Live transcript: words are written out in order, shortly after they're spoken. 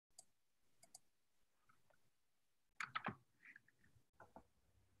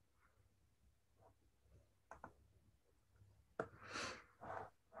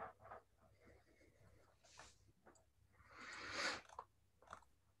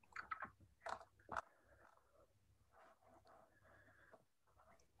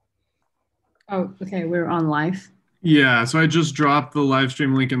Oh, okay, we're on live. Yeah, so I just dropped the live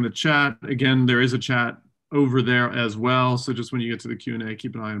stream link in the chat. Again, there is a chat over there as well. So just when you get to the Q&A,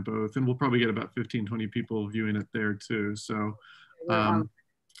 keep an eye on both. And we'll probably get about 15, 20 people viewing it there too. So We're on. um,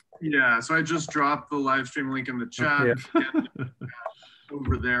 yeah, so I just dropped the live stream link in the chat. Yeah. Again,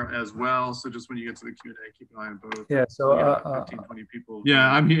 over there as well. So just when you get to the Q&A, keep an eye on both. Yeah, so we'll get about 15, 20 people.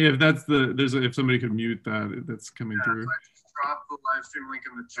 Yeah, I mean, if that's if somebody could mute that, that's coming through. So I just dropped the live stream link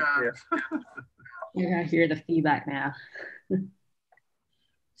in the chat. Yeah. You're gonna hear the feedback now.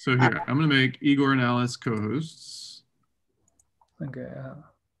 So here, I'm gonna make Igor and Alice co-hosts. Okay.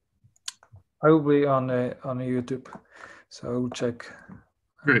 I will be on YouTube, so check.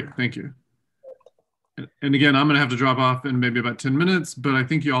 Great, thank you. And again, I'm gonna have to drop off in maybe about 10 minutes, but I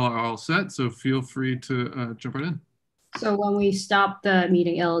think you all are all set, so feel free to jump right in. So when we stop the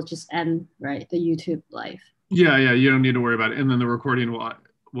meeting, it'll just end, right? The YouTube live. Yeah, you don't need to worry about it. And then the recording will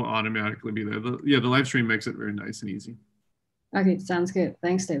automatically be there. The live stream makes it very nice and easy. Okay, sounds good.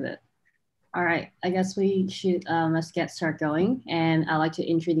 Thanks, David. All right, I guess we should let's get start going. And I'd like to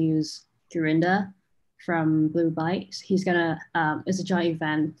introduce Gurinder from BluByte. He's gonna it's a joint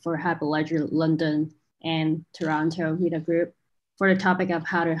event for Hyperledger London and Toronto meetup group for the topic of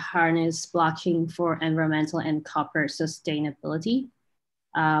how to harness blockchain for environmental and corporate sustainability.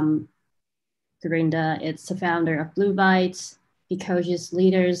 Gurinder is the founder of BluByte. He coaches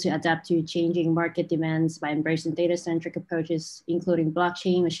leaders to adapt to changing market demands by embracing data-centric approaches, including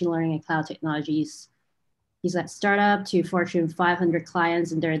blockchain, machine learning, and cloud technologies. He's led startup to Fortune 500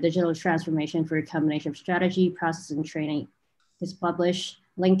 clients in their digital transformation through a combination of strategy, process, and training. He's published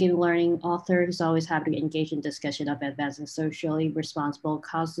LinkedIn Learning author who's always happy to engage in discussion of advancing socially responsible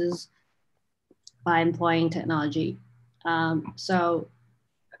causes by employing technology. So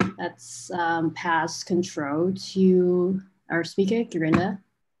let's pass control to our speaker, Gurinder.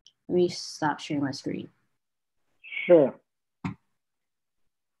 Let me stop sharing my screen. Sure.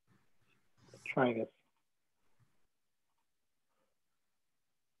 Try this.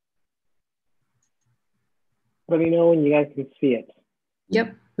 Let me know when you guys can see it.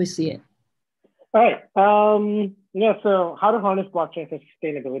 Yep, we see it. All right. Yeah, so how to harness blockchain for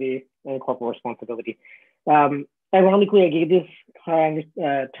sustainability and corporate responsibility. Ironically, I gave this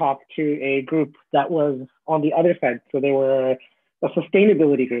talk to a group that was on the other side. So they were a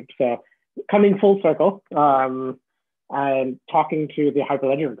sustainability group. So coming full circle, and talking to the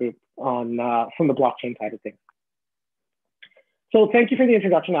Hyperledger group on from the blockchain side of things. So thank you for the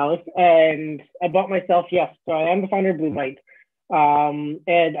introduction, Alice. And about myself, yes, so I am the founder of BluByte.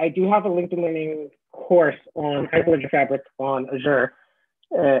 And I do have a LinkedIn Learning course on Hyperledger Fabric on Azure,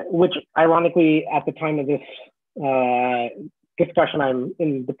 which ironically, at the time of this discussion, I'm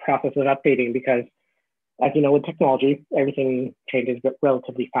in the process of updating because, as you know, with technology, everything changes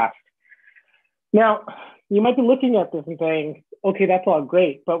relatively fast. Now, you might be looking at this and saying, okay, that's all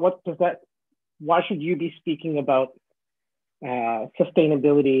great, but why should you be speaking about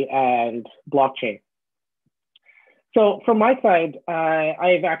sustainability and blockchain? So from my side,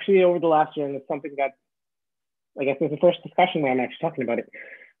 I've actually over the last year, and it's something that I guess is the first discussion where I'm actually talking about it,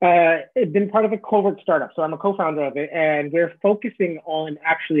 it's been part of a covert startup. So I'm a co-founder of it, and we're focusing on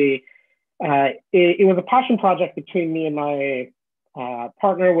actually, it was a passion project between me and my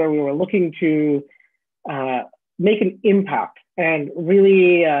partner where we were looking to make an impact and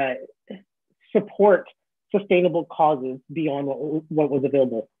really support sustainable causes beyond what was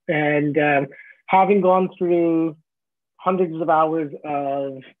available. And having gone through hundreds of hours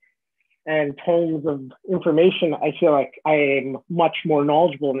of and tomes of information, I feel like I am much more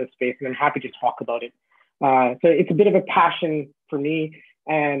knowledgeable in this space, and I'm happy to talk about it. So it's a bit of a passion for me,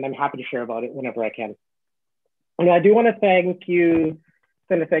 and I'm happy to share about it whenever I can. And I do want to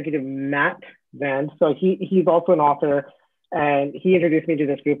send a thank you to Matt Van. So he's also an author, and he introduced me to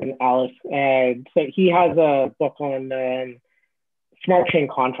this group and Alice. And so he has a book on smart chain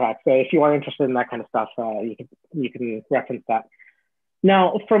contracts. So if you are interested in that kind of stuff, you can reference that.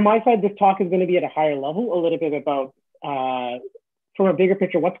 Now, from my side, this talk is going to be at a higher level, a little bit about, from a bigger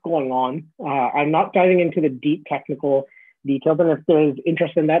picture, what's going on. I'm not diving into the deep technical details, and if there's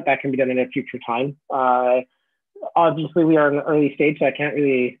interest in that, that can be done at a future time. Obviously, we are in the early stage, so I can't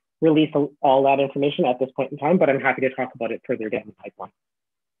really release all that information at this point in time, but I'm happy to talk about it further down the pipeline.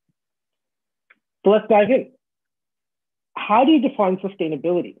 So let's dive in. How do you define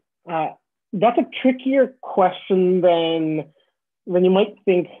sustainability? That's a trickier question than you might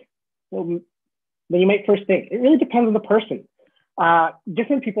think, than you might first think. It really depends on the person.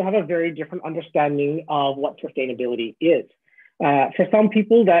 Different people have a very different understanding of what sustainability is. For some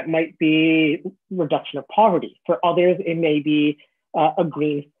people, that might be reduction of poverty. For others, it may be a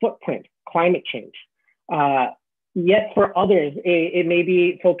green footprint. climate change. Yet for others, it may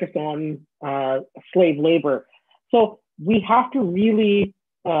be focused on slave labor. So we have to really,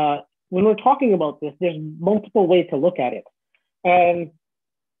 when we're talking about this, there's multiple ways to look at it. And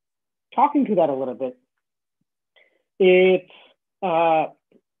talking to that a little bit, it's,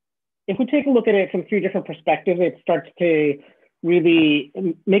 if we take a look at it from 3 different perspectives, it starts to really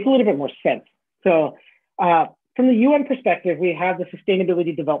make a little bit more sense. So from the UN perspective, we have the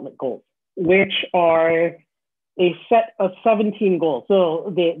Sustainability Development Goals, which are a set of 17 goals.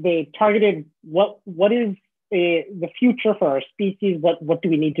 So they targeted what is the future for our species, what do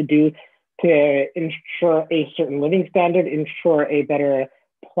we need to do to ensure a certain living standard, ensure a better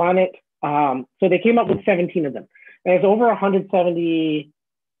planet. So they came up with 17 of them. There's over 170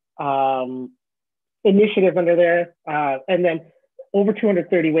 initiatives under there, and then over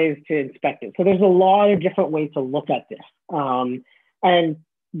 230 ways to inspect it. So there's a lot of different ways to look at this. And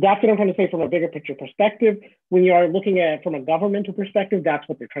that's what I'm trying to say from a bigger picture perspective. When you are looking at it from a governmental perspective, that's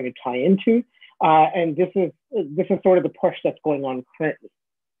what they're trying to tie into. And this is sort of the push that's going on currently.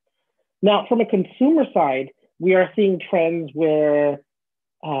 Now, from a consumer side, we are seeing trends where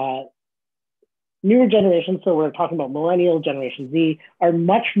newer generations, so we're talking about millennial, Generation Z, are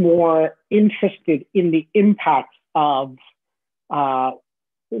much more interested in the impacts of,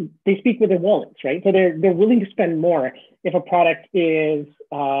 they speak with their wallets, right? So they're willing to spend more if a product is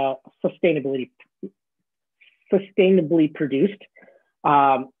sustainably produced.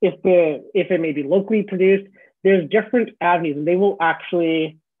 If it may be locally produced, there's different avenues, and they will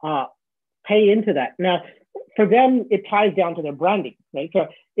actually pay into that. Now, for them, it ties down to their branding, right? So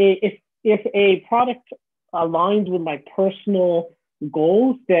if a product aligns with my personal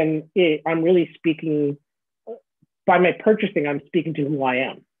goals, then I'm really speaking, by my purchasing, I'm speaking to who I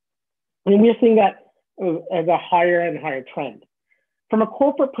am. And we're seeing that as a higher and higher trend. From a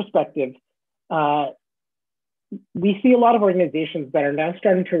corporate perspective, we see a lot of organizations that are now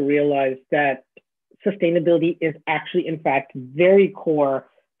starting to realize that sustainability is actually, in fact, very core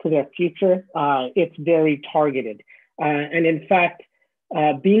to their future. It's very targeted. And in fact,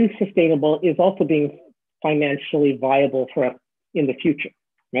 being sustainable is also being financially viable for us in the future,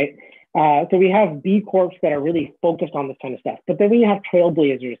 right? So we have B Corps that are really focused on this kind of stuff. But then we have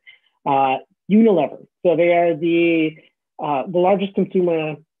trailblazers, Unilever. So they are the largest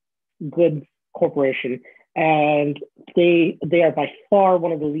consumer goods corporation, and they are by far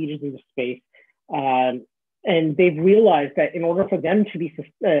one of the leaders in the space. And they've realized that in order for them to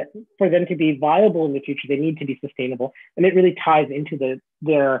be viable in the future, they need to be sustainable, and it really ties into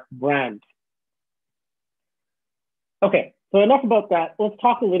their brand. Okay, so enough about that. Let's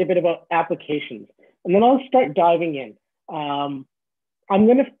talk a little bit about applications, and then I'll start diving in. I'm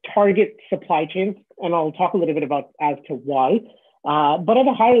going to target supply chains, and I'll talk a little bit about as to why. But at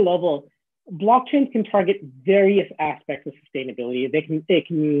a higher level, blockchains can target various aspects of sustainability. They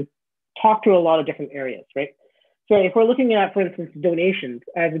can talk to a lot of different areas, right? So if we're looking at, for instance, donations,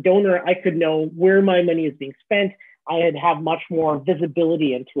 as a donor, I could know where my money is being spent. I'd have much more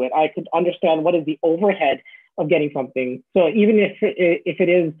visibility into it. I could understand what is the overhead of getting something. So even if it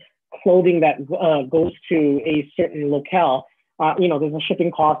is clothing that goes to a certain locale, there's a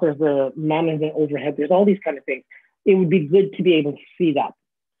shipping cost, there's the management overhead, there's all these kind of things. It would be good to be able to see that.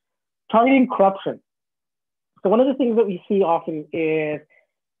 Targeting corruption. So one of the things that we see often is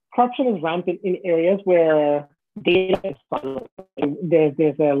corruption is rampant in areas where data is silent.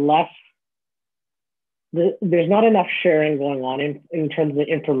 There's not enough sharing going on in terms of the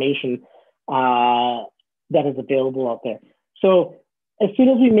information that is available out there. So as soon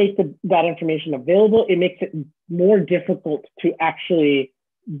as we make that information available, it makes it more difficult to actually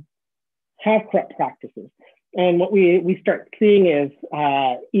have corrupt practices. And what we start seeing is,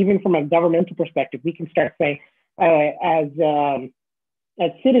 even from a governmental perspective, we can start saying, as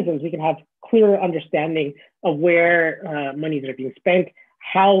citizens, we can have clearer understanding of where monies are being spent,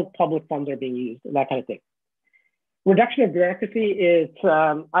 how public funds are being used, and that kind of thing. Reduction of bureaucracy is,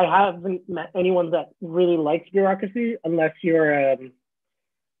 I haven't met anyone that really likes bureaucracy unless you're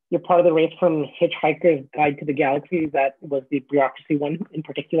part of the race from Hitchhiker's Guide to the Galaxy. That was the bureaucracy one in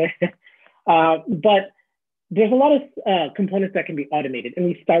particular. But there's a lot of components that can be automated, and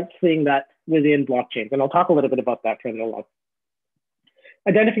we start seeing that within blockchains. And I'll talk a little bit about that further along.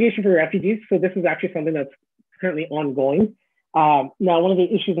 Identification for refugees. So this is actually something that's currently ongoing. Now, one of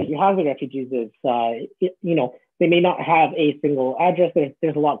the issues that you have with refugees is, they may not have a single address.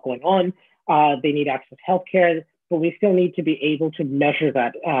 There's a lot going on. They need access to healthcare, but we still need to be able to measure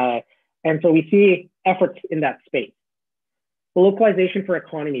that. And so we see efforts in that space. Localization for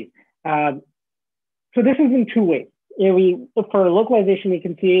economies. So this is in 2 ways. For localization, we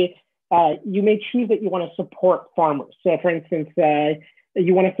can see you may choose that you want to support farmers. So for instance,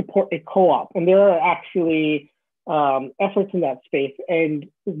 you want to support a co-op, and there are actually efforts in that space. And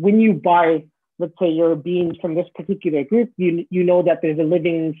when you buy, let's say, your beans from this particular group, you know that there's a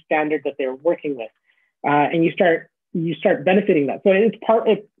living standard that they're working with, and you start benefiting that. So it's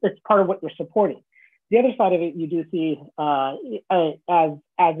part of what you're supporting. The other side of it, you do see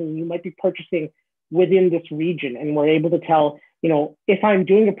as in you might be purchasing within this region, and we're able to tell, if I'm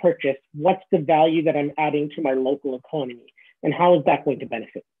doing a purchase, what's the value that I'm adding to my local economy, and how is that going to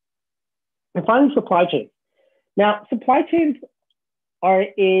benefit? And finally, supply chains. Now, supply chains are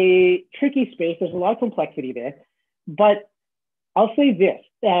a tricky space. There's a lot of complexity there, but I'll say this: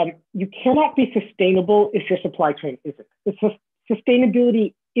 you cannot be sustainable if your supply chain isn't.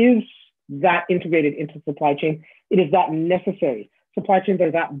 Sustainability is that integrated into supply chain. It is that necessary. Supply chains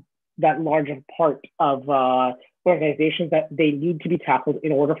are that large a part of organizations that they need to be tackled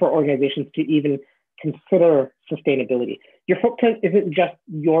in order for organizations to even consider sustainability. Your footprint isn't just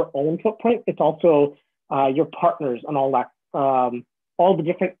your own footprint, it's also your partners and all that, all the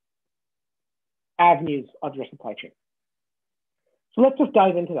different avenues of your supply chain. So let's just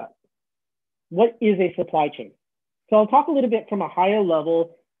dive into that. What is a supply chain? So I'll talk a little bit from a higher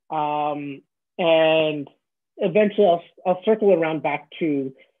level, and eventually I'll circle around back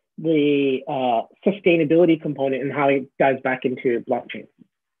to the sustainability component and how it dives back into blockchain.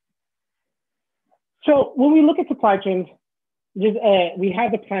 So when we look at supply chains, we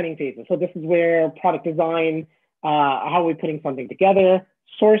have the planning phases. So this is where product design, how we're putting something together,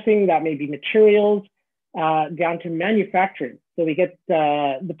 sourcing, that may be materials, down to manufacturing. So we get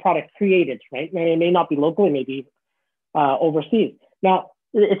the product created, right? And it may not be local, it may be overseas. Now,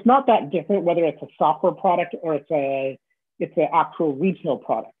 it's not that different whether it's a software product or it's an actual retail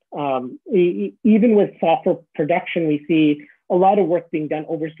product. Even with software production, we see a lot of work being done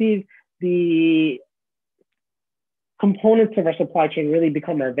overseas. The components of our supply chain really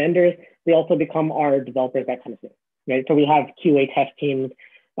become our vendors. They also become our developers, that kind of thing, right? So we have QA test teams,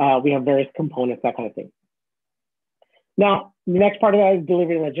 we have various components, that kind of thing. Now, the next part of that is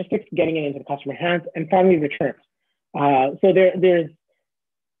delivery and logistics, getting it into the customer hands, and finally returns. So there's,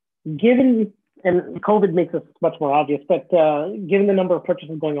 given, and COVID makes this much more obvious, but given the number of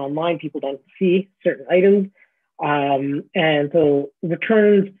purchases going online, people don't see certain items. And so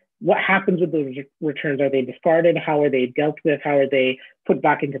returns, what happens with those returns? Are they discarded? How are they dealt with? How are they put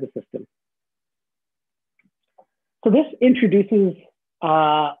back into the system? So this introduces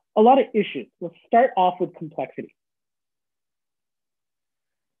a lot of issues. Let's start off with complexity.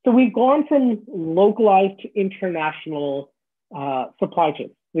 So we've gone from localized to international supply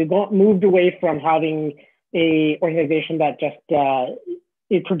chains. We've moved away from having an organization that just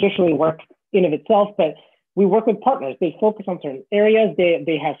it traditionally worked in of itself, but we work with partners. They focus on certain areas.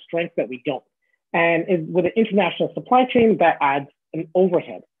 They have strengths that we don't. And with an international supply chain, that adds an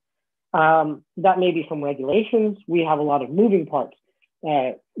overhead. That may be from regulations. We have a lot of moving parts.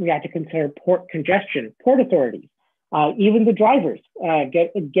 We have to consider port congestion, port authorities, even the drivers,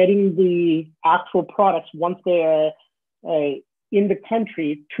 getting the actual products once they are in the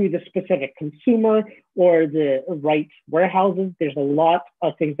country to the specific consumer or the right warehouses. There's a lot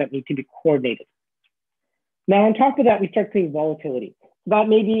of things that need to be coordinated. Now, on top of that, we start seeing volatility. That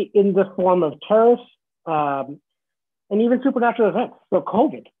may be in the form of tariffs and even supernatural events. So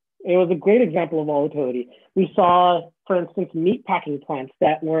COVID, it was a great example of volatility. We saw, for instance, meat packing plants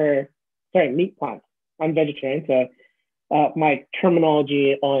that were, meat plants. I'm vegetarian, so my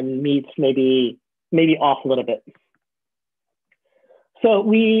terminology on meats may be off a little bit. So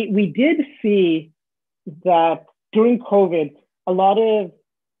we did see that during COVID, a lot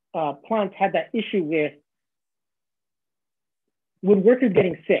of plants had that issue with workers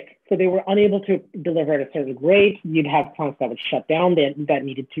getting sick. So they were unable to deliver at a certain rate. You'd have plants that would shut down, that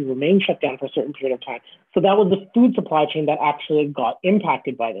needed to remain shut down for a certain period of time. So that was the food supply chain that actually got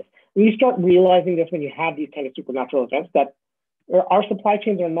impacted by this. When you start realizing this, when you have these kind of supernatural events, that our supply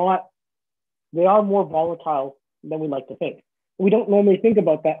chains they are more volatile than we like to think. We don't normally think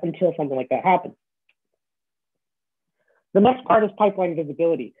about that until something like that happens. The next part is pipeline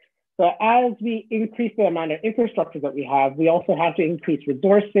visibility. So as we increase the amount of infrastructure that we have, we also have to increase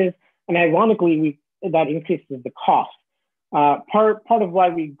resources. And ironically, that increases the cost. Part of why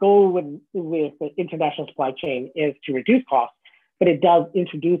we go with the international supply chain is to reduce costs, but it does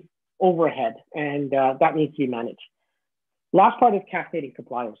introduce overhead, and that needs to be managed. Last part is cascading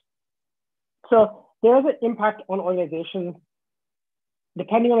suppliers. So there is an impact on organizations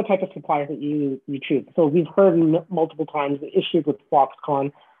depending on the type of supplier that you choose. So we've heard multiple times the issues with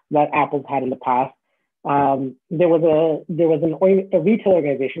Foxconn that Apple's had in the past. There was a retail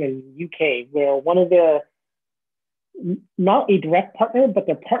organization in the UK where one of the, not a direct partner, but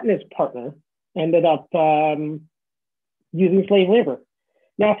their partner's partner ended up using slave labor.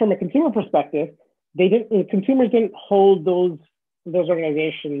 Now, from a consumer perspective, consumers didn't hold those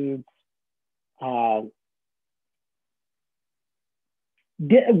organizations,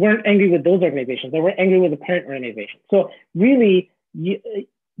 weren't angry with those organizations. They were angry with the parent organization. So really,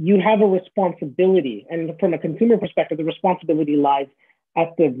 you have a responsibility. And from a consumer perspective, the responsibility lies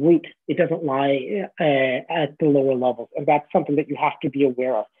at the root. It doesn't lie at the lower levels. And that's something that you have to be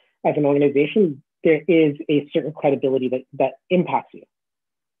aware of. As an organization, there is a certain credibility that impacts you.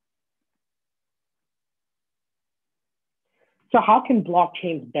 So how can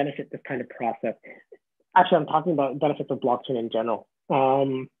blockchains benefit this kind of process? Actually, I'm talking about benefits of blockchain in general.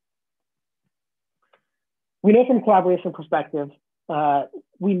 We know from collaboration perspective,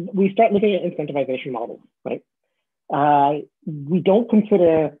 we start looking at incentivization models, right? We don't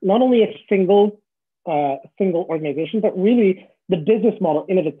consider not only a single organization, but really the business model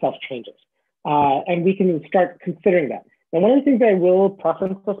in of itself changes. And we can start considering that. And one of the things I will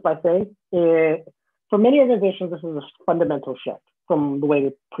preface this by saying is, for many organizations, this is a fundamental shift from the way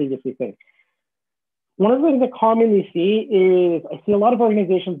they previously think. One of the things I commonly see is I see a lot of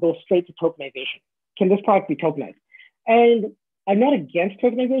organizations go straight to tokenization. Can this product be tokenized? And I'm not against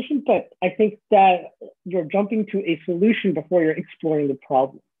tokenization, but I think that you're jumping to a solution before you're exploring the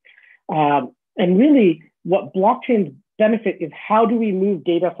problem. And really, what blockchains benefit is how do we move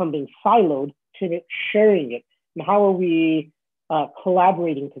data from being siloed to sharing it? And how are we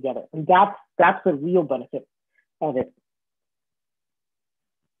collaborating together? And that's the real benefit of it.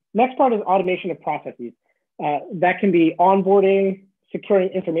 Next part is automation of processes. That can be onboarding, securing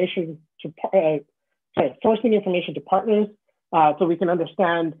information to, sourcing information to partners so we can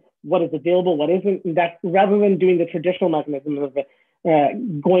understand what is available, what isn't. And that rather than doing the traditional mechanism of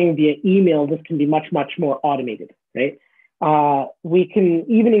going via email, this can be much, much more automated, right? We can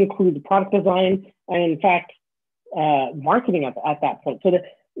even include the product design and in fact, marketing at that point. So that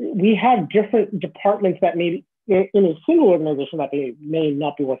we have different departments that may in a single organization that they may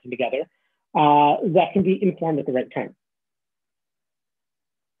not be working together that can be informed at the right time.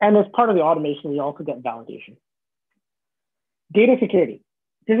 And as part of the automation, we also get validation. Data security.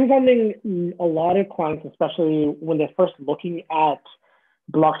 This is something a lot of clients, especially when they're first looking at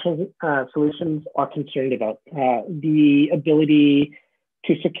blockchain solutions, are concerned about the ability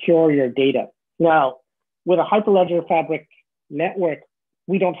to secure your data. Now, with a Hyperledger Fabric network,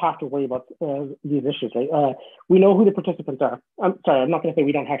 we don't have to worry about these issues, right? We know who the participants are. I'm sorry, I'm not going to say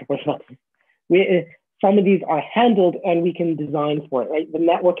we don't have to worry about them. Some of these are handled and we can design for it, right? The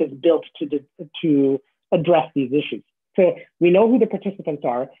network is built to address these issues. So we know who the participants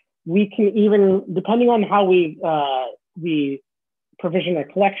are. We can even, depending on how we provision our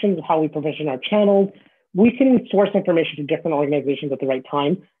collections, how we provision our channels, we can source information to different organizations at the right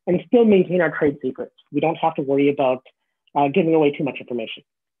time and still maintain our trade secrets. We don't have to worry about giving away too much information.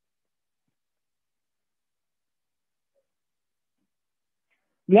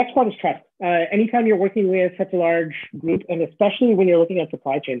 The next part is trust. Anytime you're working with such a large group, and especially when you're looking at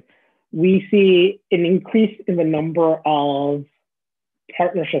supply chain, we see an increase in the number of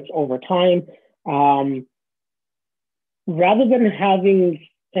partnerships over time. Rather than having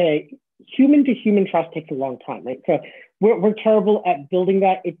a human-to-human trust takes a long time, right? So we're terrible at building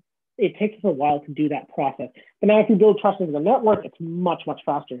that. It takes us a while to do that process. But now if you build trust into the network, it's much, much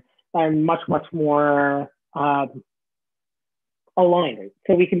faster and much, much more aligned. Right?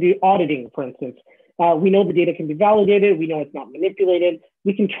 So we can do auditing, for instance. We know the data can be validated. We know it's not manipulated.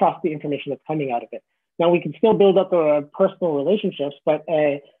 We can trust the information that's coming out of it. Now we can still build up the personal relationships, but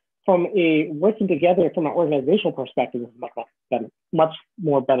from a working together from an organizational perspective, is much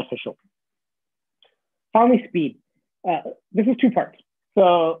more beneficial. Finally, speed. This is two parts.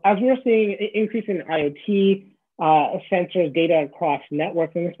 So as we're seeing an increase in IoT, sensors, data across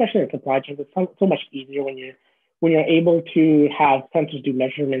networks, and especially in supply chains, it's so much easier when you're able to have sensors do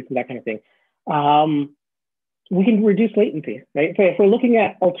measurements and that kind of thing. We can reduce latency, right? So if we're looking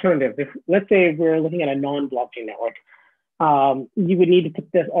at alternatives, let's say we're looking at a non-blockchain network, you would need to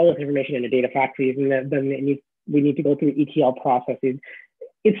put all this information into data factories, and then we need to go through ETL processes.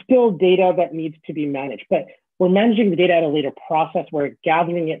 It's still data that needs to be managed, but we're managing the data at a later process. We're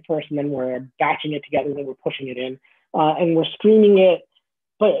gathering it first, and then we're batching it together, and then we're pushing it in, and we're streaming it,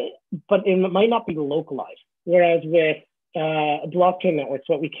 but it might not be localized. Whereas with blockchain networks,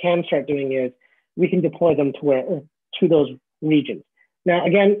 what we can start doing is we can deploy them to those regions. Now,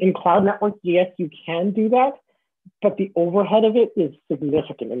 again, in cloud networks, yes, you can do that, but the overhead of it is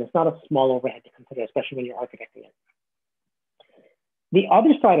significant, and it's not a small overhead to consider, especially when you're architecting it. The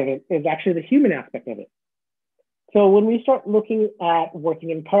other side of it is actually the human aspect of it. So when we start looking at working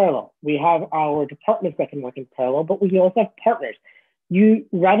in parallel, we have our departments that can work in parallel, but we also have partners.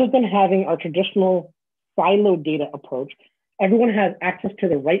 Rather than having our traditional siloed data approach, everyone has access to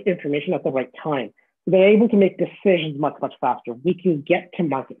the right information at the right time. So they're able to make decisions much, much faster. We can get to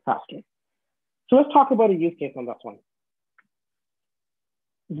market faster. So let's talk about a use case on this one.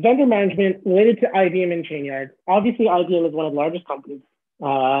 Vendor management related to IBM and Chainyard. Obviously, IBM is one of the largest companies.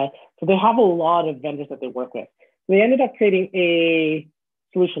 So they have a lot of vendors that they work with. They ended up creating a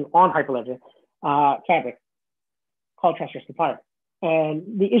solution on Hyperledger Fabric called Trust Your Supplier.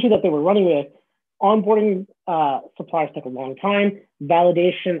 And the issue that they were running with, onboarding suppliers took a long time,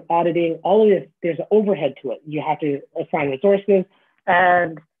 validation, auditing, all of this, there's an overhead to it. You have to assign resources.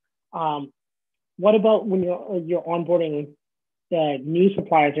 And what about when you're onboarding new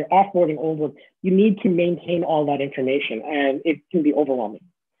suppliers or offboarding old ones? You need to maintain all that information, and it can be overwhelming.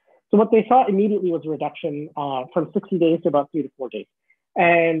 So what they saw immediately was a reduction from 60 days to about 3 to 4 days.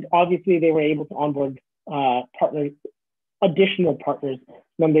 And obviously they were able to onboard additional partners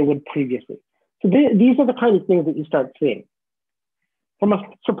than they would previously. So these are the kind of things that you start seeing from a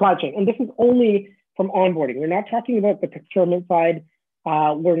supply chain. And this is only from onboarding. We're not talking about the procurement side.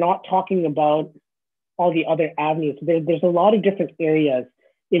 We're not talking about all the other avenues. There's a lot of different areas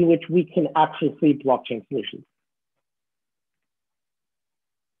in which we can actually see blockchain solutions.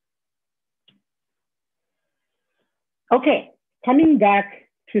 Okay, coming back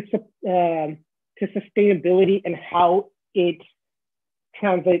to sustainability and how it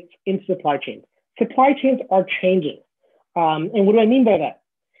translates into supply chains. Supply chains are changing. And what do I mean by that?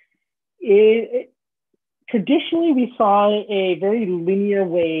 Traditionally, we saw a very linear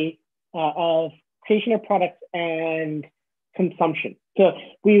way of creation of products and consumption. So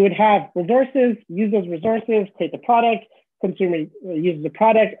we would have resources, use those resources, create the product, consumer uses the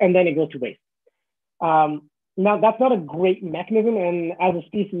product, and then it goes to waste. Now, that's not a great mechanism. And as a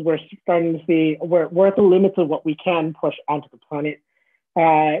species, we're starting to see we're at the limits of what we can push onto the planet.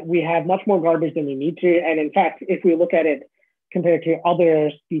 We have much more garbage than we need to. And in fact, if we look at it compared to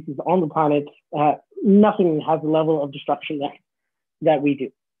other species on the planet, nothing has the level of destruction that we do,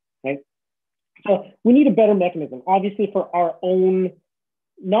 right? So we need a better mechanism, obviously, for our own,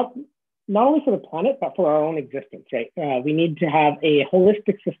 not only for the planet, but for our own existence, right? We need to have a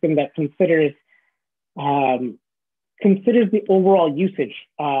holistic system that considers the overall usage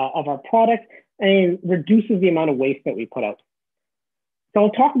of our product and reduces the amount of waste that we put out. So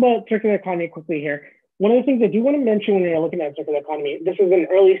I'll talk about circular economy quickly here. One of the things I do want to mention when you're looking at circular economy, this is in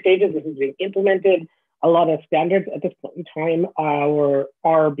early stages, this is being implemented. A lot of standards at this point in time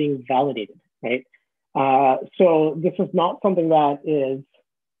are being validated, right? So this is not something that is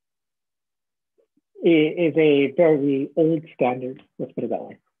a very old standard, let's put it that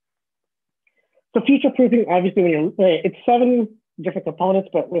way. So future-proofing, obviously, it's 7 different components,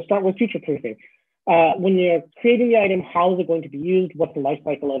 but we'll start with future-proofing. When you're creating the item, how is it going to be used? What's the life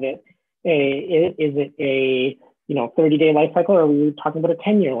cycle of it? Is it a 30-day life cycle, or are we talking about a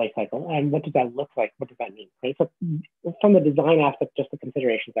 10-year life cycle? And what does that look like? What does that mean? Right? So from the design aspect, just the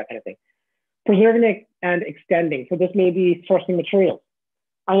considerations, that kind of thing. Preserving and extending. So this may be sourcing materials.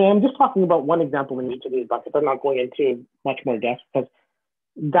 I am just talking about one example in each of these buckets. I'm not going into much more depth because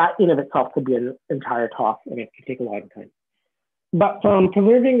that in of itself could be an entire talk and it could take a lot of time. But from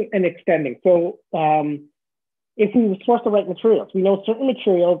preserving and extending, so if we source the right materials, we know certain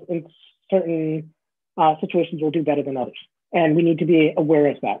materials in certain situations will do better than others, and we need to be aware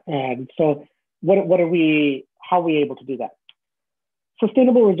of that. And so, how are we able to do that?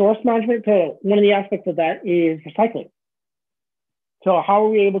 Sustainable resource management. So one of the aspects of that is recycling. So how are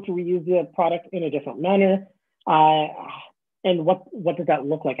we able to reuse the product in a different manner? And what does that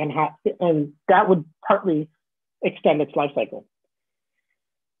look like? And that would partly extend its life cycle.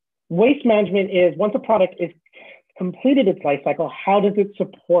 Waste management is once a product is completed its life cycle, how does it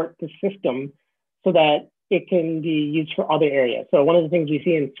support the system so that it can be used for other areas? So one of the things we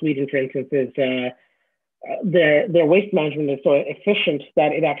see in Sweden, for instance, is their waste management is so efficient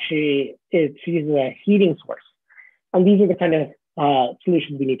that it uses a heating source. And these are the kind of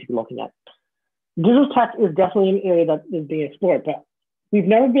solutions we need to be looking at. Digital tech is definitely an area that is being explored, but we've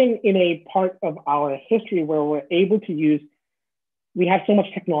never been in a part of our history where we're able to we have so much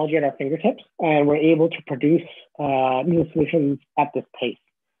technology at our fingertips and we're able to produce new solutions at this pace.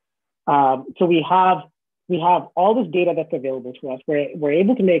 So we have all this data that's available to us. We're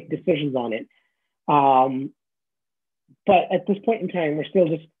able to make decisions on it. But at this point in time, we're still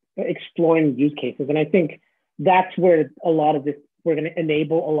just exploring use cases. And I think that's where a lot of this, we're going to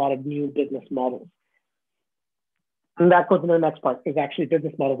enable a lot of new business models. And that goes into the next part, is actually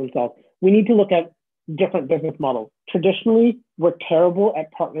business models themselves. We need to look at different business models. Traditionally, we're terrible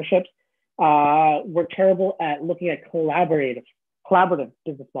at partnerships. We're terrible at looking at collaborative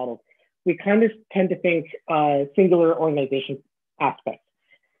business models. We kind of tend to think singular organization aspects.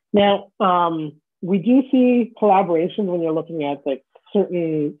 Now, we do see collaborations when you're looking at like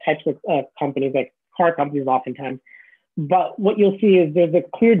certain types of companies, like car companies oftentimes. But what you'll see is there's a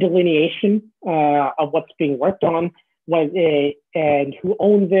clear delineation of what's being worked on, and who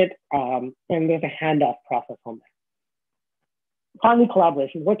owns it, and there's a handoff process on that. Finally,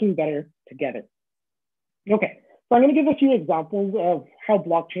 collaboration, working better together. Okay, so I'm going to give a few examples of how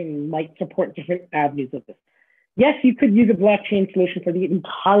blockchain might support different avenues of this. Yes, you could use a blockchain solution for the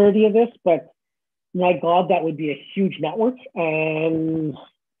entirety of this, but my God, that would be a huge network and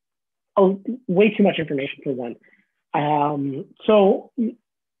way too much information for one. So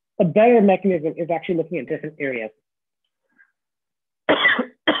a better mechanism is actually looking at different areas.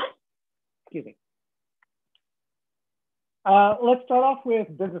 Excuse me. Let's start off with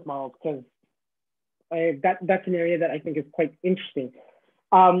business models, because that's an area that I think is quite interesting.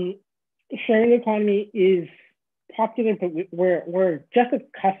 Sharing economy is popular, but we're just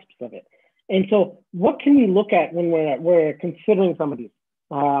at cusps of it. And so what can we look at when we're considering some of these,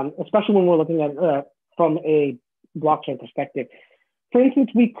 especially when we're looking at from a blockchain perspective? For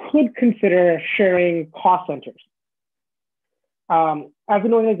instance, we could consider sharing cost centers. As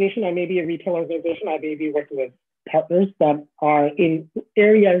an organization, I may be a retail organization, I may be working with partners that are in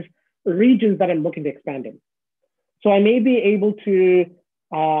areas, regions that I'm looking to expand in. So I may be able to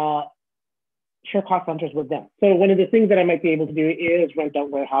share cost centers with them. So one of the things that I might be able to do is rent out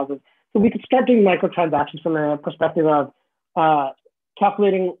warehouses. So we could start doing microtransactions from a perspective of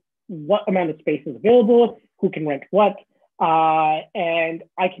calculating what amount of space is available, who can rent what, and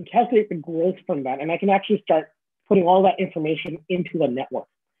I can calculate the growth from that, and I can actually start putting all that information into a network.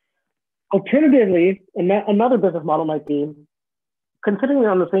 Alternatively, another business model might be, considering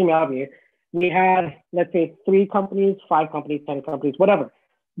on the same avenue, we have, let's say, 3 companies, 5 companies, 10 companies, whatever.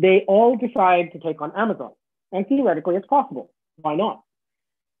 They all decide to take on Amazon, and theoretically it's possible. Why not?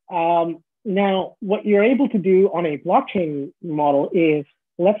 Now, what you're able to do on a blockchain model is,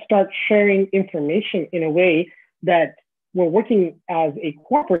 let's start sharing information in a way that we're working as a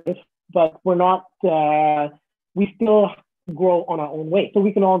cooperative, but we're not, we still grow on our own way, so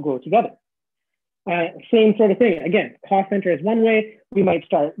we can all grow together. Same sort of thing. Again, cost center is one way. We might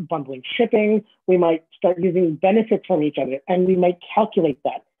start bundling shipping. We might start using benefits from each other, and we might calculate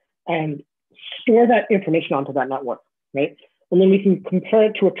that and store that information onto that network, right? And then we can compare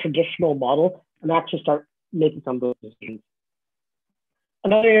it to a traditional model and actually start making some of those decisions.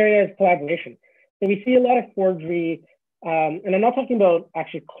 Another area is collaboration. So we see a lot of forgery, and I'm not talking about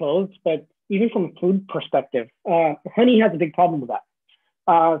actually clothes, but even from a food perspective, honey has a big problem with that.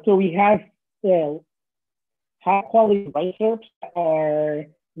 So we have high quality rice syrups that are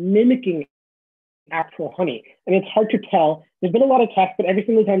mimicking actual honey, and it's hard to tell. There's been a lot of tests, but every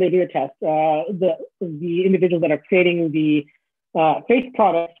single time they do a test, the individuals that are creating the fake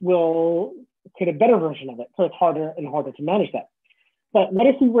product will create a better version of it. So it's harder and harder to manage that. But what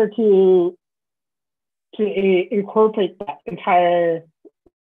if we were to incorporate that entire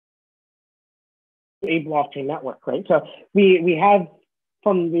a blockchain network, right? So we have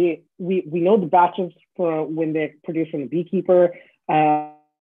from we know the batches for when they're produced from the beekeeper. We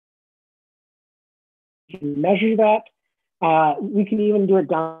can measure that. We can even do it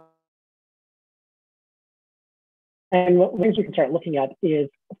down. And what things we can start looking at is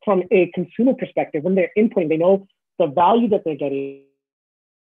from a consumer perspective, when they're inputting, they know the value that they're getting.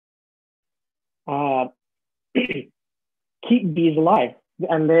 Keep bees alive,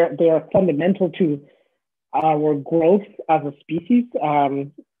 and they are fundamental to our growth as a species.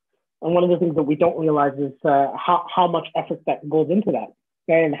 And one of the things that we don't realize is how much effort that goes into that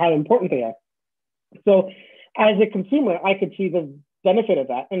and how important they are. So as a consumer, I could see the benefit of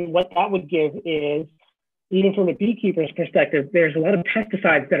that. And what that would give is, even from a beekeeper's perspective, there's a lot of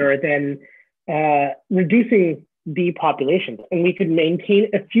pesticides that are then reducing bee populations. And we could maintain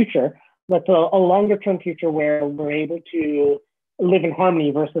a future that's a longer term future where we're able to live in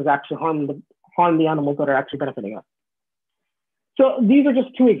harmony versus actually harm the animals that are actually benefiting us. So these are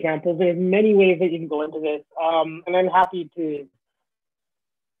just 2 examples. There's many ways that you can go into this. And I'm happy to,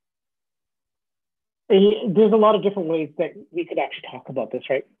 there's a lot of different ways that we could actually talk about this,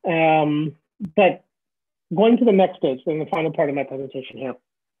 right? But going to the next stage, then the final part of my presentation here.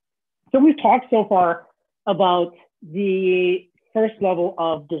 So we've talked so far about the first level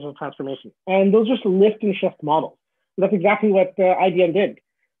of digital transformation. And those are just lift and shift models. And that's exactly what IBM did.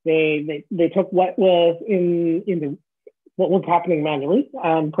 They took what was what was happening manually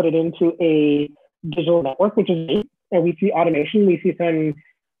and put it into a digital network, which is great. And we see automation, we see some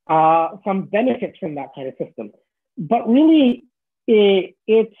benefits from that kind of system. But really,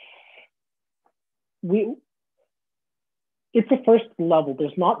 it's the first level.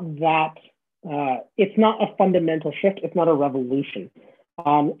 There's not that, it's not a fundamental shift. It's not a revolution.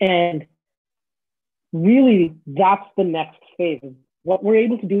 And really, that's the next phase. What we're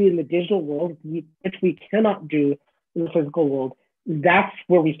able to do in the digital world, which we cannot do in the physical world, that's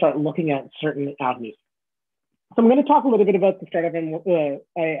where we start looking at certain avenues. So I'm going to talk a little bit about the startup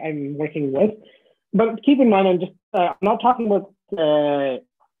I'm working with, but keep in mind, I'm not talking about the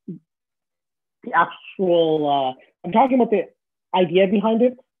actual, I'm talking about the idea behind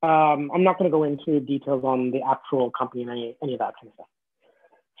it. I'm not going to go into details on the actual company and any of that kind of stuff.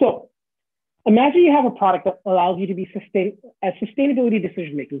 So imagine you have a product that allows you to be a sustainability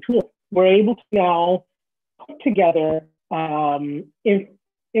decision-making tool. We're able to now put together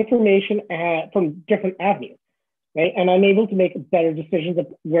information from different avenues, right? And I'm able to make better decisions of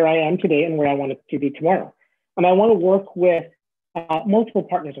where I am today and where I want it to be tomorrow. And I want to work with multiple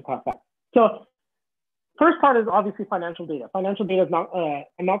partners across that. So first part is obviously financial data. Financial data is not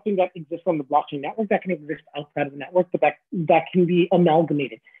something that exists on the blockchain network. That can exist outside of the network, but that can be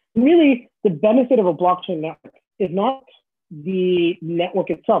amalgamated. Really, the benefit of a blockchain network is not the network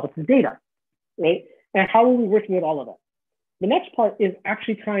itself, it's the data, right? And how are we working with all of that? The next part is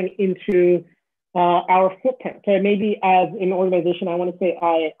actually tying into our footprint. So maybe as an organization, I want to say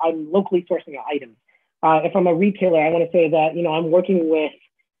I'm locally sourcing items. If I'm a retailer, I want to say that I'm working with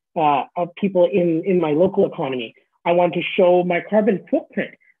people in my local economy. I want to show my carbon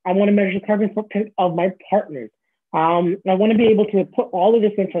footprint. I want to measure the carbon footprint of my partners. I want to be able to put all of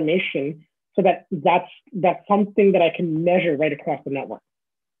this information so that that's something that I can measure right across the network.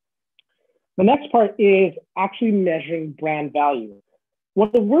 The next part is actually measuring brand value. One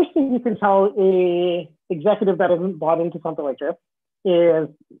of the worst things you can tell a executive that hasn't bought into something like this is,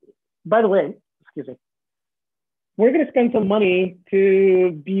 by the way, excuse me, we're going to spend some money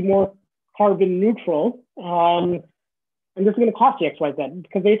to be more carbon neutral. And this is going to cost you X, Y, Z,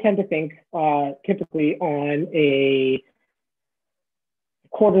 because they tend to think typically on a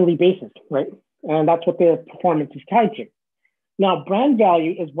quarterly basis, right? And that's what their performance is tied to. Now, brand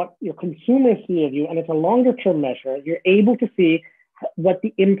value is what your consumers see of you, and it's a longer term measure. You're able to see what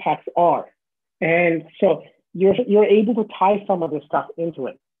the impacts are. And so you're able to tie some of this stuff into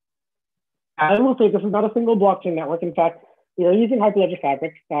it. I will say this is not a single blockchain network. In fact, we are using Hyperledger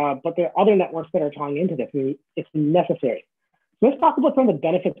Fabric, but there are other networks that are tying into this, and it's necessary. So let's talk about some of the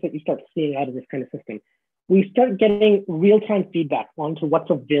benefits that you start seeing out of this kind of system. We start getting real-time feedback onto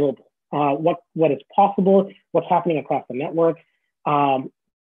what's available, what is possible, what's happening across the network,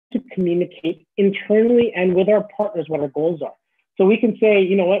 to communicate internally and with our partners what our goals are. So we can say,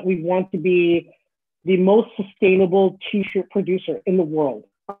 you know what, we want to be the most sustainable t-shirt producer in the world.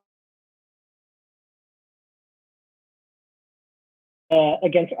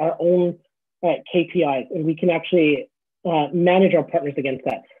 Against our own KPIs, and we can actually manage our partners against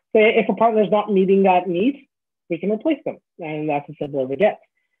that. So if a partner is not meeting that need, we can replace them, and that's as simple as it gets.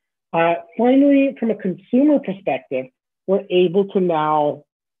 Finally, from a consumer perspective, we're able to now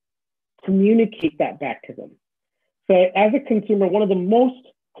communicate that back to them. So as a consumer, one of the most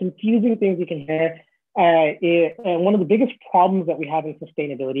confusing things you can hear is, and one of the biggest problems that we have in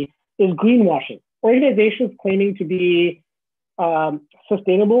sustainability is greenwashing. Organizations claiming to be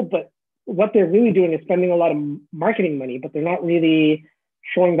sustainable, but what they're really doing is spending a lot of marketing money, but they're not really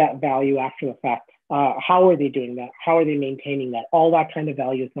showing that value after the fact. How are they doing that? How are they maintaining that? All that kind of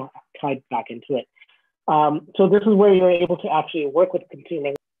value is not tied back into it. So this is where you're able to actually work with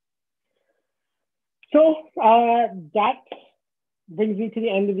consumers. So that brings me to the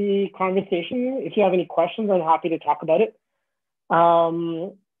end of the conversation. If you have any questions, I'm happy to talk about it.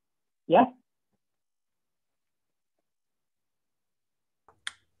 Yeah.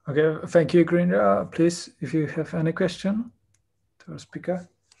 Okay, thank you, Gurinder. Please, if you have any question to our speaker,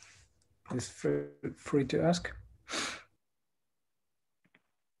 please feel free to ask.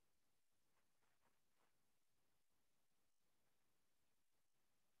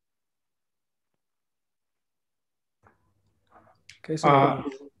 Okay, so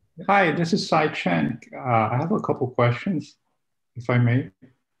hi, this is Sai Chen. I have a couple questions, if I may.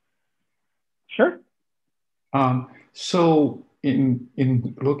 Sure. So in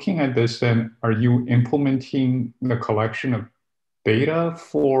looking at this, then, are you implementing the collection of data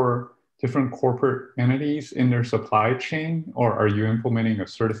for different corporate entities in their supply chain, or are you implementing a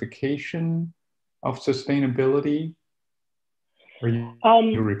certification of sustainability? Are you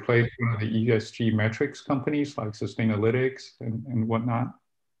to replace one of the ESG metrics companies like Sustainalytics and whatnot?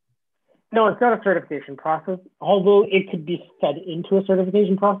 No, it's not a certification process, although it could be fed into a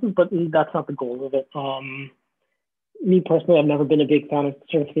certification process, but that's not the goal of it. Me personally, I've never been a big fan of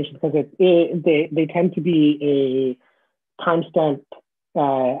certification because they tend to be a timestamp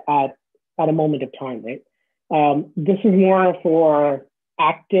at a moment of time, right? This is more for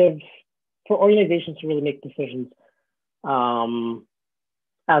organizations to really make decisions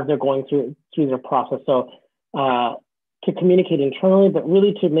as they're going through their process. So to communicate internally, but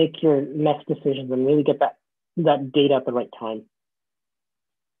really to make your next decisions and really get that data at the right time.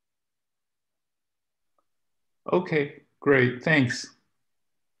 Okay, great, thanks.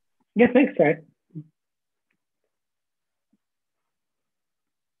 Yeah, thanks, Sai.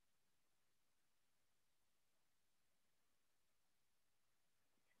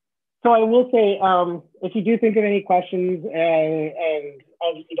 So I will say, if you do think of any questions and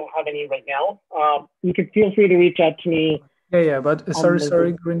obviously don't have any right now, you can feel free to reach out to me. Yeah, but sorry,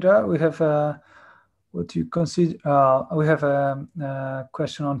 Gurinder, we have what you consider. We have a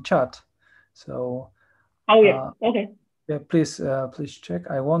question on chat. So. Oh yeah. Okay. Yeah, please check.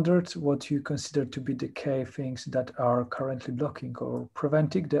 I wondered what you consider to be the key things that are currently blocking or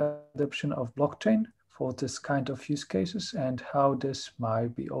preventing the adoption of blockchain for this kind of use cases, and how this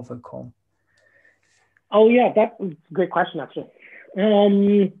might be overcome. Oh yeah, that's a great question actually.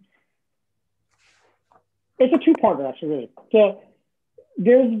 It's a two-parter actually, really. So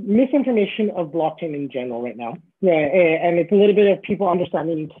there's misinformation of blockchain in general right now. Yeah, and it's a little bit of people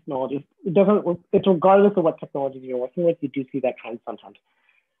understanding technologies. It's regardless of what technologies you're working with, you do see that trend sometimes.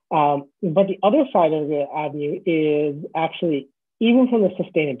 But the other side of the avenue is actually, even from the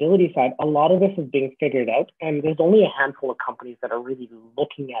sustainability side, a lot of this is being figured out, and there's only a handful of companies that are really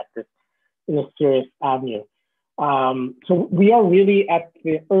looking at this in a serious avenue. So we are really at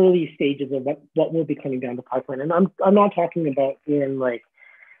the early stages of what will be coming down the pipeline. And I'm not talking about in like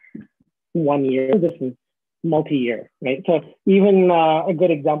 1 year, this is multi-year, right? So even a good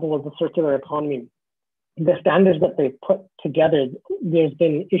example of the circular economy, the standards that they put together, there's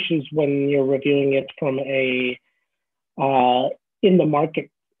been issues when you're reviewing it from in the market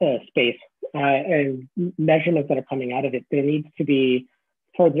space and measurements that are coming out of it. There needs to be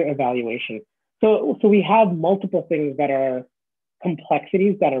further evaluation. So we have multiple things that are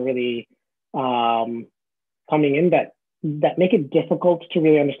complexities that are really coming in that make it difficult to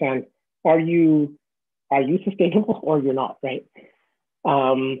really understand, are you sustainable or you're not, right?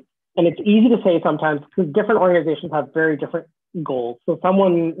 And it's easy to say sometimes because different organizations have very different goals. So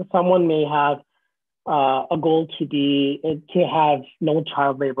someone may have a goal to have no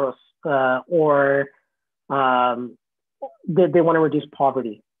child labor, or they want to reduce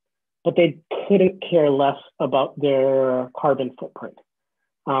poverty, but they couldn't care less about their carbon footprint.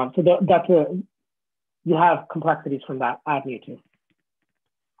 So you have complexities from that avenue too.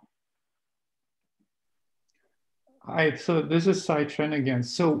 Hi, so this is Sai Chen again.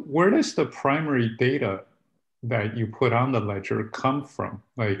 So where does the primary data that you put on the ledger come from?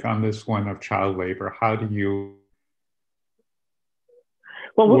 Like on this one of child labor, how do you?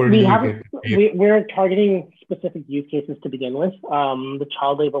 Well, we're targeting specific use cases to begin with. The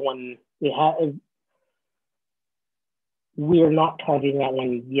child labor one, we're not targeting that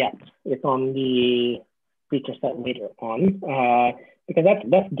one yet. It's on the feature set later on, because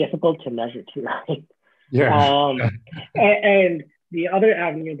that's difficult to measure too, right? Yeah. And the other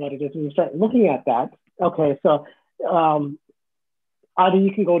avenue about it is when you start looking at that, okay, so either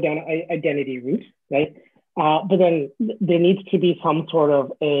you can go down an identity route, right? But then there needs to be some sort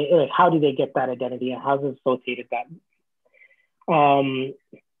of like, how do they get that identity and how is it associated that?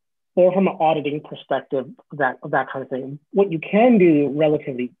 Or from an auditing perspective, that kind of thing. What you can do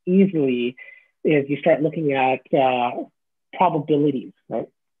relatively easily is you start looking at probabilities, right?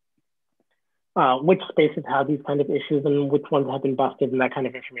 Which spaces have these kind of issues and which ones have been busted and that kind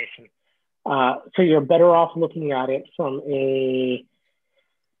of information. So you're better off looking at it from a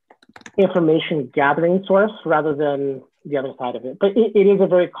information gathering source rather than the other side of it. But it is a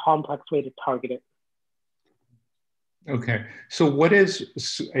very complex way to target it. Okay, so what is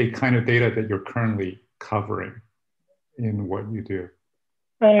a kind of data that you're currently covering in what you do?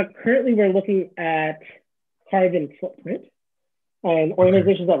 Currently, we're looking at carbon footprint. And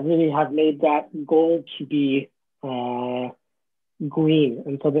organizations that really have made that goal to be green.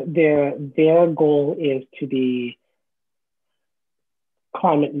 And so that their goal is to be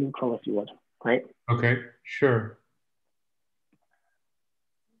climate neutral, if you would, right? Okay, sure.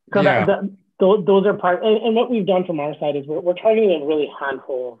 So those are part, and what we've done from our side is we're targeting a really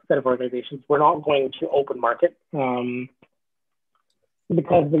handful set of organizations. We're not going to open market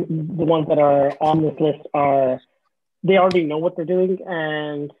because the ones that are on this list they already know what they're doing,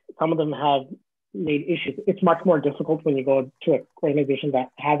 and some of them have made issues. It's much more difficult when you go to an organization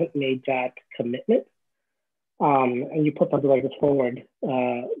that hasn't made that commitment, and you put something like this forward.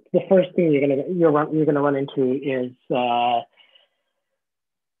 The first thing you're gonna run into is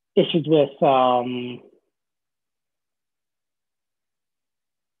issues with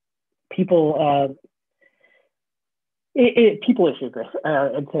people. People issues.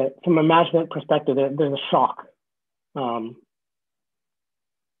 From a management perspective, there's a shock.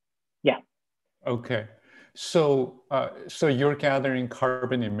 Yeah. Okay. So, so you're gathering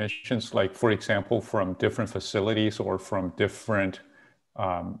carbon emissions, like, for example, from different facilities or from different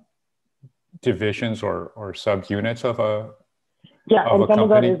divisions or subunits of a and some of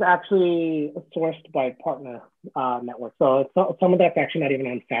that is actually sourced by partner networks. So some of that's actually not even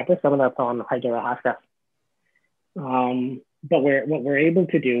on Fabric. Some of that's on Hydera Hashgraph. But what we're able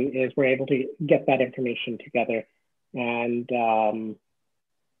to do is we're able to get that information together and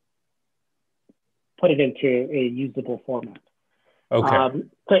put it into a usable format. Okay.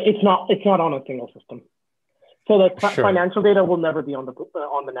 So it's not on a single system. So the financial data will never be on the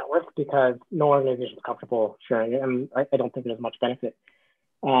network because no organization is comfortable sharing it, and I don't think there's much benefit.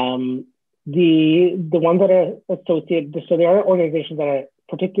 The ones that are associated, so there are organizations that are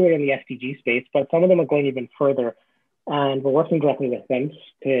particularly in the SDG space, but some of them are going even further, and we're working directly with them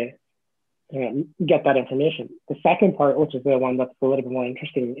to get that information. The second part, which is the one that's a little bit more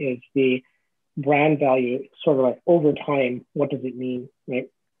interesting, is the brand value, sort of like over time, what does it mean, right?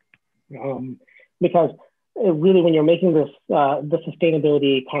 Because really, when you're making this the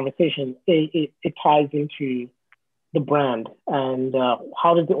sustainability conversation, it ties into the brand and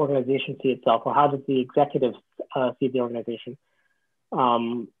how does the organization see itself, or how does the executives see the organization?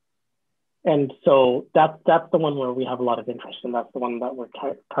 And so that's the one where we have a lot of interest, and that's the one that we're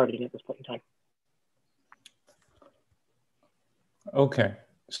targeting at this point in time. Okay,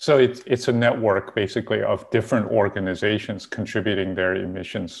 so it's a network basically of different organizations contributing their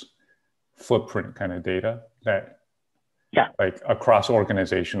emissions footprint kind of data that, like across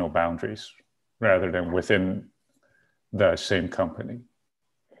organizational boundaries rather than within the same company.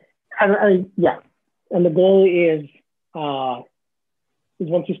 Yeah, and the goal is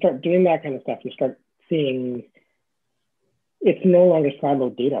once you start doing that kind of stuff, you start seeing it's no longer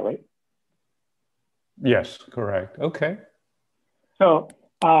siloed data, right? Yes, correct. Okay. So,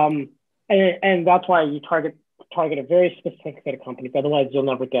 and that's why you target a very specific set of companies. Otherwise, you'll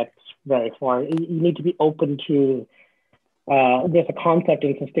never get very far. You need to be open to there's a concept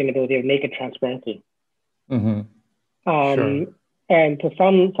in sustainability of naked transparency. Mm-hmm. Sure. And to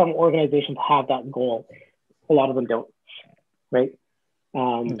some organizations have that goal. A lot of them don't, right?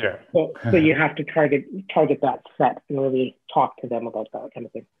 So you have to target that set and really talk to them about that kind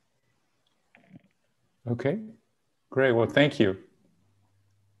of thing. Okay, great. Well, thank you.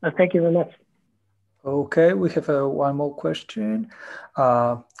 Thank you very much. Okay, we have one more question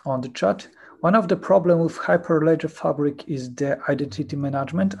on the chat. One of the problems with Hyperledger Fabric is the identity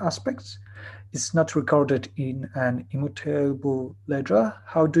management aspects. It's not recorded in an immutable ledger.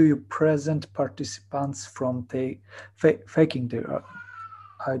 How do you prevent participants from faking their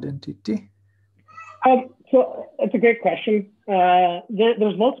identity? So it's a great question.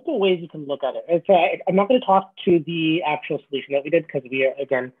 There's multiple ways you can look at it. I'm not going to talk to the actual solution that we did because we are,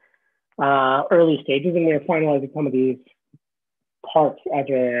 again, early stages, and we're finalizing some of these parts as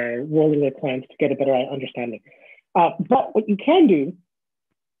we're rolling with clients to get a better understanding. But what you can do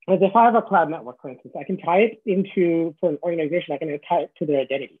is, if I have a cloud network, for instance, I can tie it for an organization, I can tie it to their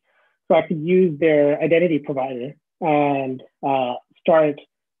identity. So I could use their identity provider and start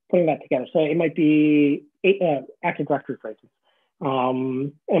putting that together. So it might be Active Directory, for instance.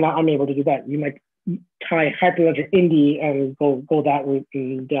 And I'm able to do that. You might tie Hyperledger Indy and go that route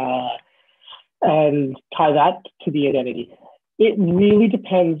and tie that to the identity. It really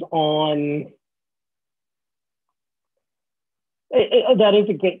depends on. That is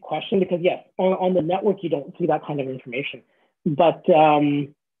a great question because yes, on the network you don't see that kind of information. But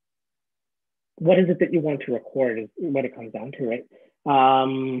what is it that you want to record is what it comes down to, right?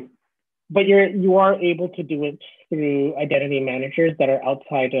 But you are able to do it through identity managers that are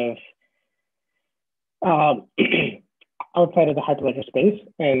outside of the Hyperledger space,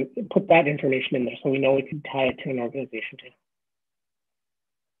 and put that information in there so we know we can tie it to an organization too.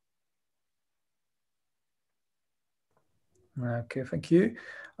 Okay, thank you.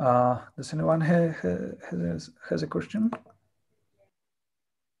 Does anyone has a question?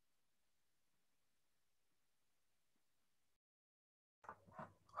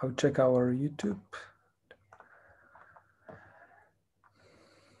 I'll check our YouTube.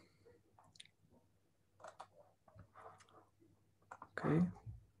 Okay.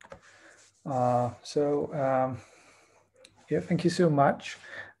 Yeah, thank you so much.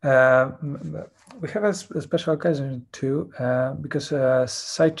 We have a special occasion too, because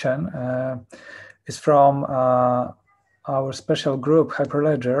Sai-Chen is from our special group,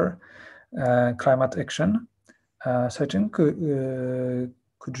 Hyperledger Climate Action. Sai-Chen,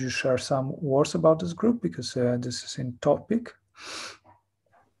 could you share some words about this group, because this is in topic?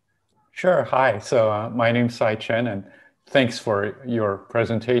 Sure. Hi. So my name's Sai-Chen, and thanks for your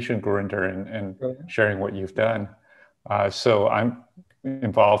presentation, Gurinder, and sharing what you've done. So I'm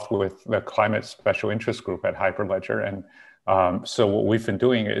involved with the Climate Special Interest Group at Hyperledger, and so what we've been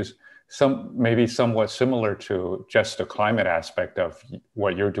doing is maybe somewhat similar to just the climate aspect of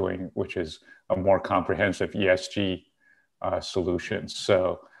what you're doing, which is a more comprehensive ESG solution.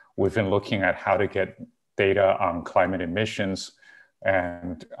 So we've been looking at how to get data on climate emissions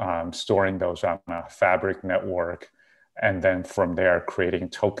and storing those on a Fabric network, and then from there creating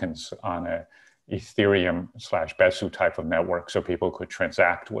tokens on a Ethereum/Besu type of network so people could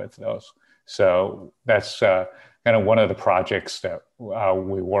transact with those. So that's kind of one of the projects that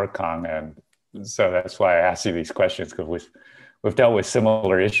we work on, and so that's why I ask you these questions, because we've dealt with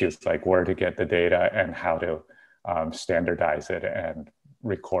similar issues like where to get the data and how to standardize it and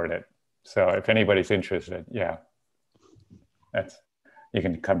record it. So if anybody's interested, yeah, you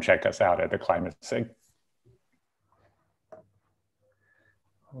can come check us out at the Climate Sig.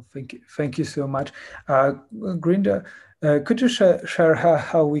 Well, thank you so much. Gurinder, could you share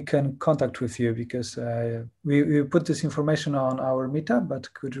how we can contact with you? Because we put this information on our meetup,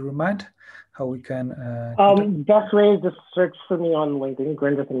 but could you remind how we can? Best way is just search for me on LinkedIn,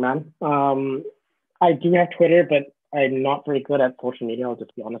 Gurinder Singh Mann. I do have Twitter, but I'm not very good at social media. I'll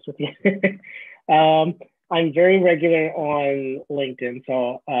just be honest with you. I'm very regular on LinkedIn,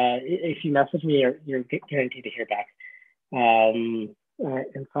 so if you message me, you're guaranteed to hear back.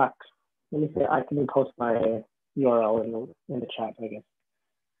 In fact, let me see, I can post my URL in the chat, I guess.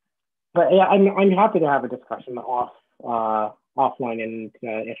 But yeah, I'm happy to have a discussion offline, and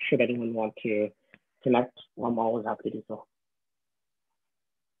if should anyone want to connect, I'm always happy to do so.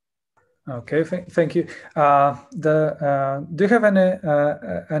 Okay, thank you. Do you have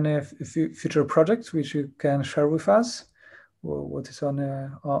any future projects which you can share with us? What is on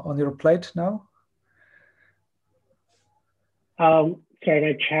your plate now? Sorry,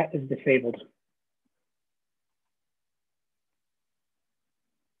 my chat is disabled.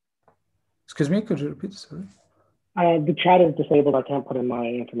 Excuse me, could you repeat? Sorry. The chat is disabled. I can't put in my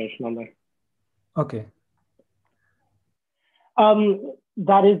information on there. Okay.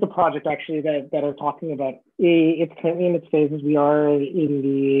 That is the project actually that I'm talking about. It's currently in its phases. We are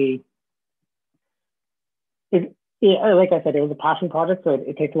in like I said, it was a passion project, so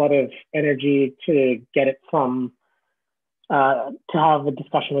it takes a lot of energy to get it from to have a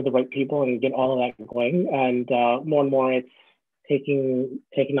discussion with the right people and get all of that going. And more and more, it's taking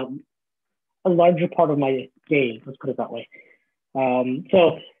up a larger part of my day. Let's put it that way.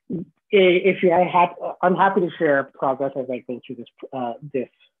 So if you are happy, I'm happy to share progress as I go through this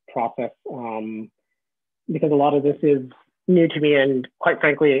process, because a lot of this is new to me, and quite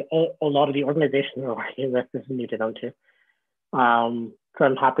frankly, a lot of the organizations we're working with is new to them too. So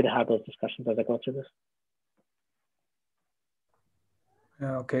I'm happy to have those discussions as I go through this.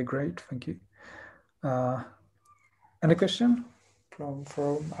 Okay, great, thank you. Any question from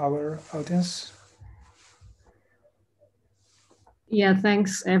our audience? Yeah,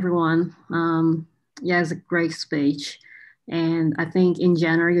 thanks everyone. Yeah, it's a great speech. And I think in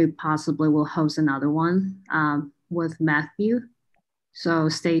January, we possibly will host another one with Matthew. So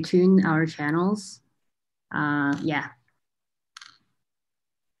stay tuned our channels. Yeah.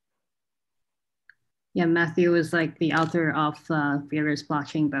 Yeah, Matthew is like the author of various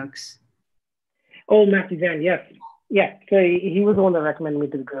blockchain books. Oh, Matthew Zan, yes. Yeah, so he was the one that recommended me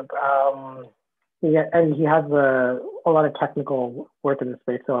to the group. Yeah, and he has a lot of technical work in the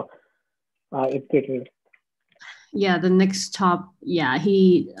space, so it's good to. Yeah, the next top, yeah,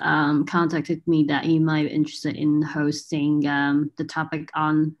 he contacted me that he might be interested in hosting the topic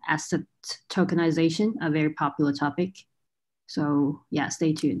on asset tokenization, a very popular topic. So yeah,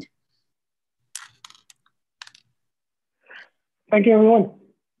 stay tuned. Thank you, everyone. All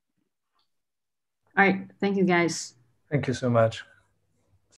right, thank you guys. Thank you so much.